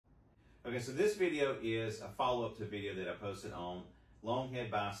Okay, so this video is a follow-up to a video that I posted on long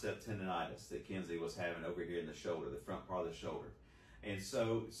head bicep tendonitis that Kenzie was having over here in the shoulder, the front part of the shoulder. And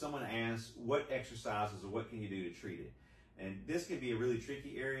so someone asked, what exercises or what can you do to treat it? And this can be a really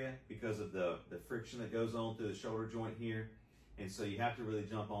tricky area because of the friction that goes on through the shoulder joint here. And so you have to really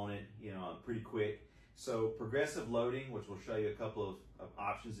jump on it, pretty quick. So progressive loading, which we'll show you a couple of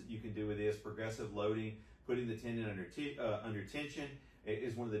options that you can do with this. Progressive loading, putting the tendon under tension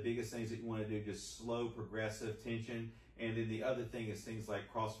is one of the biggest things that you want to do, just slow progressive tension. And then the other thing is things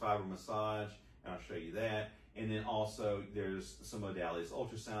like cross fiber massage, and I'll show you that. And then also there's some modalities,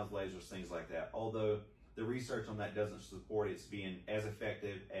 ultrasounds, lasers, things like that. Although the research on that doesn't support it's being as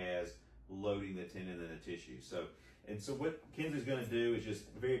effective as loading the tendon and the tissue. So what Kenzie's going to do is just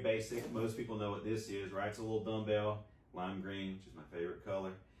very basic. Most people know what this is, right? It's a little dumbbell, lime green, which is my favorite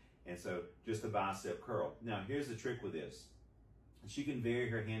color. And so just a bicep curl. Now here's the trick with this. She can vary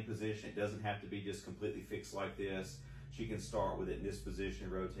her hand position. It doesn't have to be just completely fixed like this. She can start with it in this position,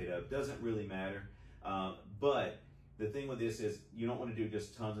 rotate up. Doesn't really matter. But the thing with this is you don't want to do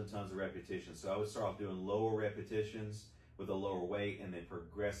just tons and tons of repetitions. So I would start off doing lower repetitions with a lower weight and then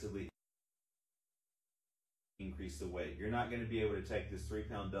progressively increase the weight. You're not going to be able to take this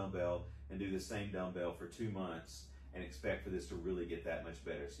 3-pound dumbbell and do the same dumbbell for 2 months and expect for this to really get that much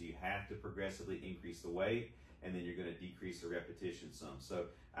better. So you have to progressively increase the weight, and then you're going to decrease the repetition some. So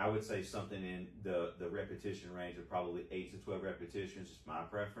I would say something in the repetition range of probably 8 to 12 repetitions, just my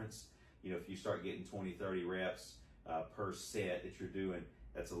preference. If you start getting 20, 30 reps per set that you're doing,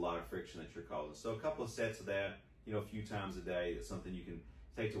 that's a lot of friction that you're causing. So a couple of sets of that, a few times a day. That's something you can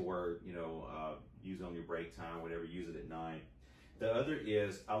take to work, use it on your break time, whatever, use it at night. The other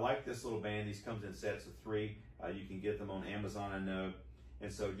is, I like this little band. These comes in sets of 3. You can get them on Amazon, I know.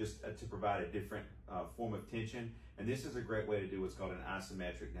 And so just to provide a different form of tension. And this is a great way to do what's called an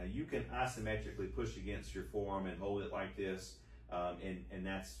isometric. Now you can isometrically push against your forearm and hold it like this, and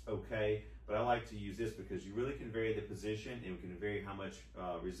that's okay. But I like to use this because you really can vary the position and we can vary how much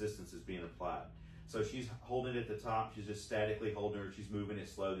resistance is being applied. So she's holding it at the top. She's just statically holding it. She's moving it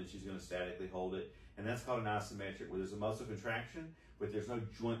slow, then she's going to statically hold it. And that's called an isometric, where there's a muscle contraction, but there's no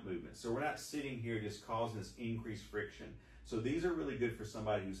joint movement. So we're not sitting here just causing this increased friction. So these are really good for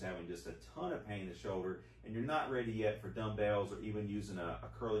somebody who's having just a ton of pain in the shoulder and you're not ready yet for dumbbells or even using a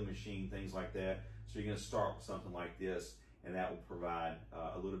curling machine, things like that. So you're going to start with something like this, and that will provide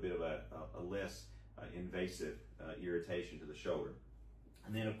a little bit of a less invasive irritation to the shoulder.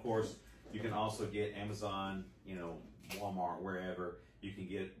 And then of course, you can also get Amazon, Walmart, wherever. You can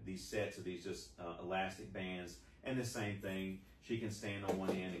get these sets of these just elastic bands, and the same thing. She can stand on one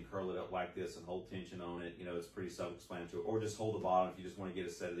end and curl it up like this and hold tension on it. It's pretty self-explanatory. Or just hold the bottom if you just want to get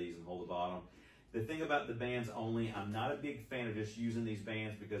a set of these and hold the bottom. The thing about the bands only, I'm not a big fan of just using these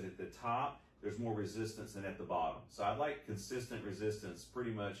bands because at the top, there's more resistance than at the bottom. So I like consistent resistance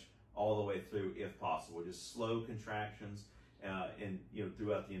pretty much all the way through if possible. Just slow contractions and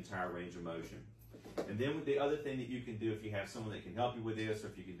throughout the entire range of motion. And then the other thing that you can do if you have someone that can help you with this, or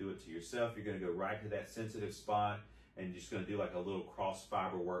if you can do it to yourself, you're going to go right to that sensitive spot and you're just going to do like a little cross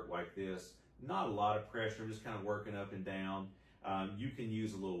fiber work like this. Not a lot of pressure, just kind of working up and down. You can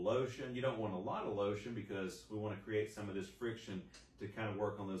use a little lotion. You don't want a lot of lotion because we want to create some of this friction to kind of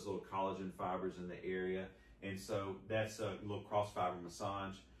work on those little collagen fibers in the area. And so that's a little cross fiber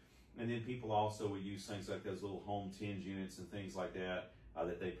massage. And then people also will use things like those little home TENS units and things like that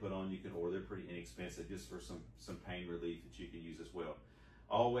that they put on. You can order, they're pretty inexpensive just for some pain relief that you can use as well.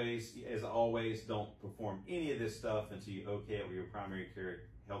 Always, as always, don't perform any of this stuff until you okay it with your primary care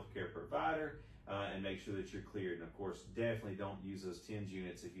healthcare provider and make sure that you're cleared. And of course, definitely don't use those TENS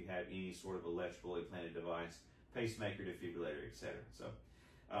units if you have any sort of electrical implanted device, pacemaker, defibrillator, etc. So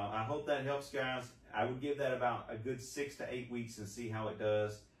I hope that helps, guys. I would give that about a good 6 to 8 weeks and see how it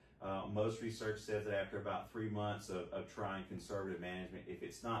does. Most research says that after about 3 months of trying conservative management, if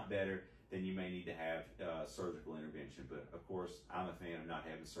it's not better, then you may need to have surgical intervention. But of course, I'm a fan of not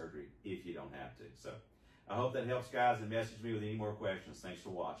having surgery if you don't have to. So I hope that helps, guys, and message me with any more questions. Thanks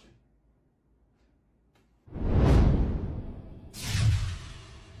for watching.